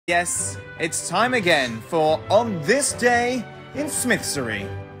Yes, it's time again for On This Day in Smithsery.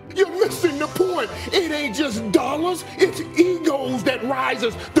 You're missing the point. It ain't just dollars, it's egos that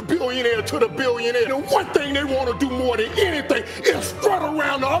rises the billionaire to the billionaire. The one thing they want to do more than anything is strut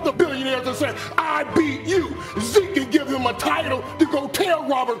around the other billionaires and say, I beat you. Zeke can give him a title to go tell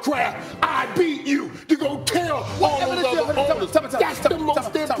Robert Kraft, I beat you, to go tell all those other owners. That's the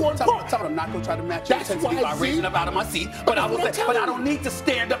most important part. I'm not going to try to match your intensity by raising up out of my seat, but I don't need to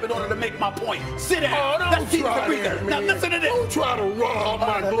stand up in order to make my point. Sit down. Now listen to this. Don't try to rob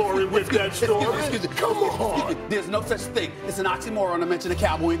my glory with that story. Excuse me. Come on. There's no such thing. It's an oxymoron to mention a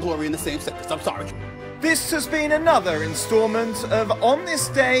cowboy and glory in the same sentence. I'm sorry. This has been another installment of On This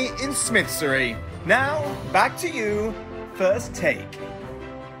Day in Smithsery. Now, back to you, First Take.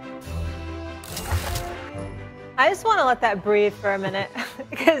 I just want to let that breathe for a minute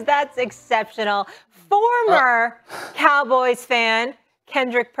because that's exceptional. Former Cowboys fan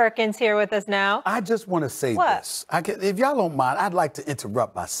Kendrick Perkins here with us now. I just want to say this. If y'all don't mind, I'd like to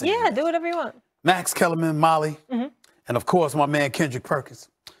interrupt by saying this. Do whatever you want. Max Kellerman, Molly, and of course my man Kendrick Perkins.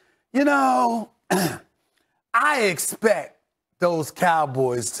 You know, I expect those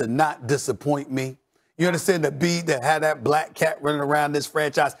Cowboys to not disappoint me. You understand, to have that black cat running around this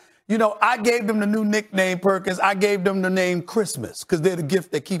franchise. You know, I gave them the new nickname, Perkins. I gave them the name Christmas because they're the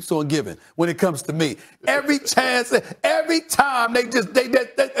gift that keeps on giving when it comes to me. Every chance, every time, in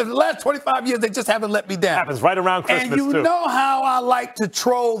the last 25 years, they just haven't let me down. Happens right around Christmas, and you know how I like to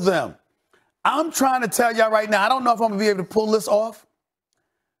troll them. I'm trying to tell y'all right now, I don't know if I'm going to be able to pull this off.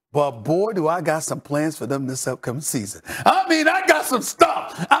 But boy, do I got some plans for them this upcoming season. I mean, I got some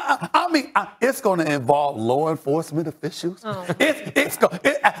stuff. It's going to involve law enforcement officials. I'm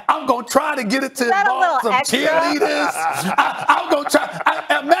going to try to get it to involve some cheerleaders. I'm going to try.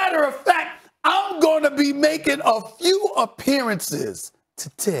 A matter of fact, I'm going to be making a few appearances to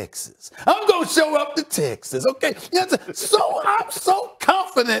Texas. I'm going to show up to Texas, okay? So I'm so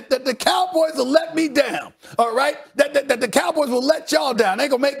confident that the Cowboys will let me down, all right? That the Cowboys will let y'all down. They're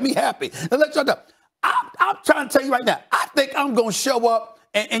going to make me happy. They'll let y'all down. I'm trying to tell you right now, I think I'm going to show up,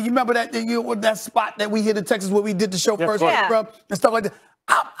 and you remember that spot that we hit in Texas where we did the show first and stuff like that?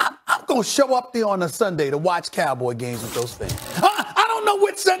 I'm going to show up there on a Sunday to watch Cowboy games with those fans. I don't know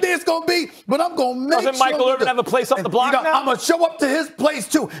which Sunday it's going to be, but I'm going to make Doesn't Michael Irvin have a place up the block now? I'm going to show up to his place,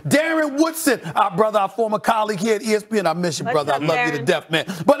 too. Darren Woodson, our brother, our former colleague here at ESPN. I miss you, brother. I love you to death, man.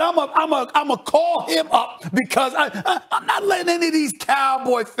 But I'm going to call him up because I'm not letting any of these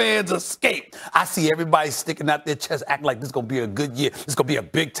Cowboy fans escape. I see everybody sticking out their chest, acting like this is going to be a good year. This is going to be a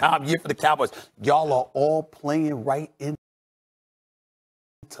big-time year for the Cowboys. Y'all are all playing right into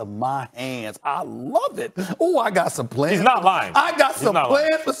my hands. I love it. Oh, I got some plans. He's not lying. I got some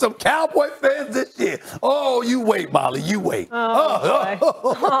plans for some Cowboy fans this year. Oh, you wait, Molly. You wait.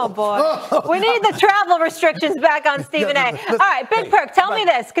 Oh, boy. We need the travel restrictions back on Stephen A. All right, Big Perk, tell me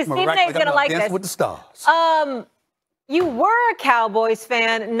this, because Stephen A is going to like this. With the stars. You were a Cowboys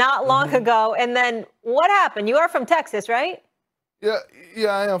fan not long ago, and then what happened? You are from Texas, right? Yeah,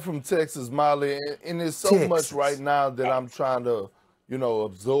 I am from Texas, Molly, and there's so much right now that I'm trying to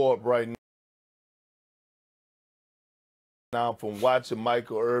absorb right now from watching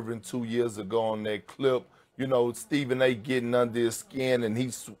Michael Irvin 2 years ago on that clip. Stephen A. getting under his skin,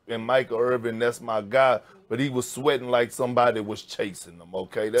 and Michael Irvin, that's my guy, but he was sweating like somebody was chasing him.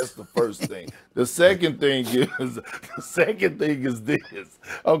 Okay, that's the first thing. The second thing is this.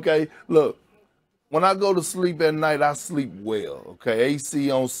 Okay, look, when I go to sleep at night, I sleep well. Okay, AC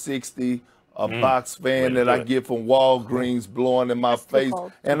on 60. A box fan that I get from Walgreens blowing in my face,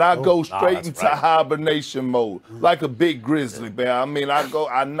 and I go straight into hibernation mode like a big grizzly bear. I mean,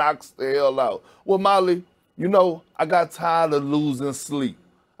 I knocks the hell out. Well, Molly, I got tired of losing sleep.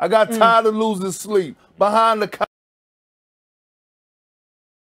 I got tired of losing sleep behind the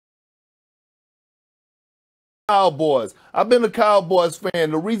Cowboys. I've been a Cowboys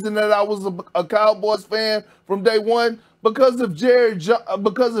fan. The reason that I was a Cowboys fan from day one, because of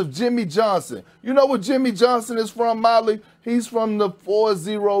Jimmy Johnson. You know where Jimmy Johnson is from, Molly? He's from the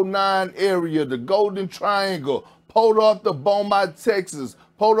 409 area, the Golden Triangle, Port Arthur, Beaumont, Texas.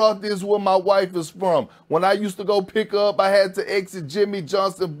 Port Arthur is where my wife is from. When I used to go pick her up, I had to exit Jimmy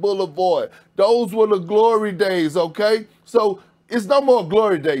Johnson Boulevard. Those were the glory days, okay? So it's no more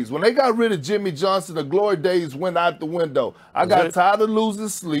glory days. When they got rid of Jimmy Johnson, the glory days went out the window. I got tired of losing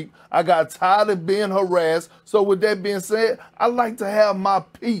sleep. I got tired of being harassed. So with that being said, I like to have my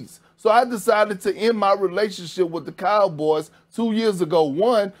peace. So I decided to end my relationship with the Cowboys 2 years ago.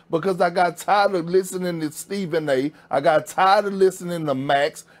 One, because I got tired of listening to Stephen A. I got tired of listening to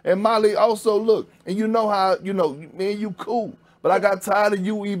Max. And Molly, also, look, and you know how, me and you cool. But I got tired of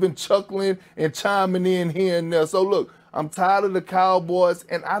you even chuckling and chiming in here and there. So look, I'm tired of the Cowboys,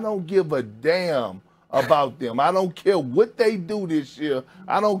 and I don't give a damn about them. I don't care what they do this year.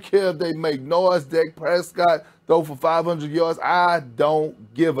 I don't care if they make noise, Dak Prescott throw for 500 yards. I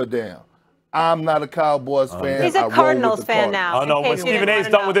don't give a damn. I'm not a Cowboys fan. He's a Cardinals fan now. Oh, no, when Stephen A's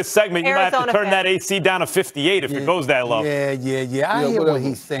done with this segment, you might have to turn that AC down to 58 if it goes that low. Yeah. I hear what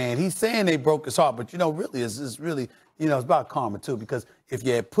he's saying. He's saying they broke his heart, but, really, it's really, it's about karma, too, because if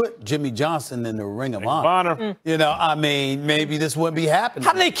you had put Jimmy Johnson in the Ring of Honor, maybe this wouldn't be happening.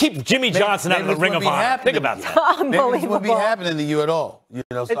 How do they keep Jimmy Johnson out of the Ring of Honor? Think about that. Unbelievable. Maybe this wouldn't be happening to you at all.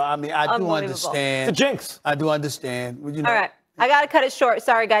 So, I do understand. It's a jinx. I do understand. All right. I got to cut it short.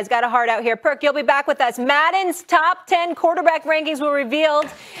 Sorry, guys. Got a heart out here. Perk, you'll be back with us. Madden's top 10 quarterback rankings were revealed,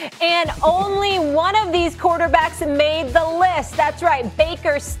 and only one of these quarterbacks made the list. That's right.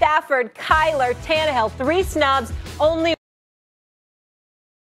 Baker, Stafford, Kyler, Tannehill, 3 snubs. Only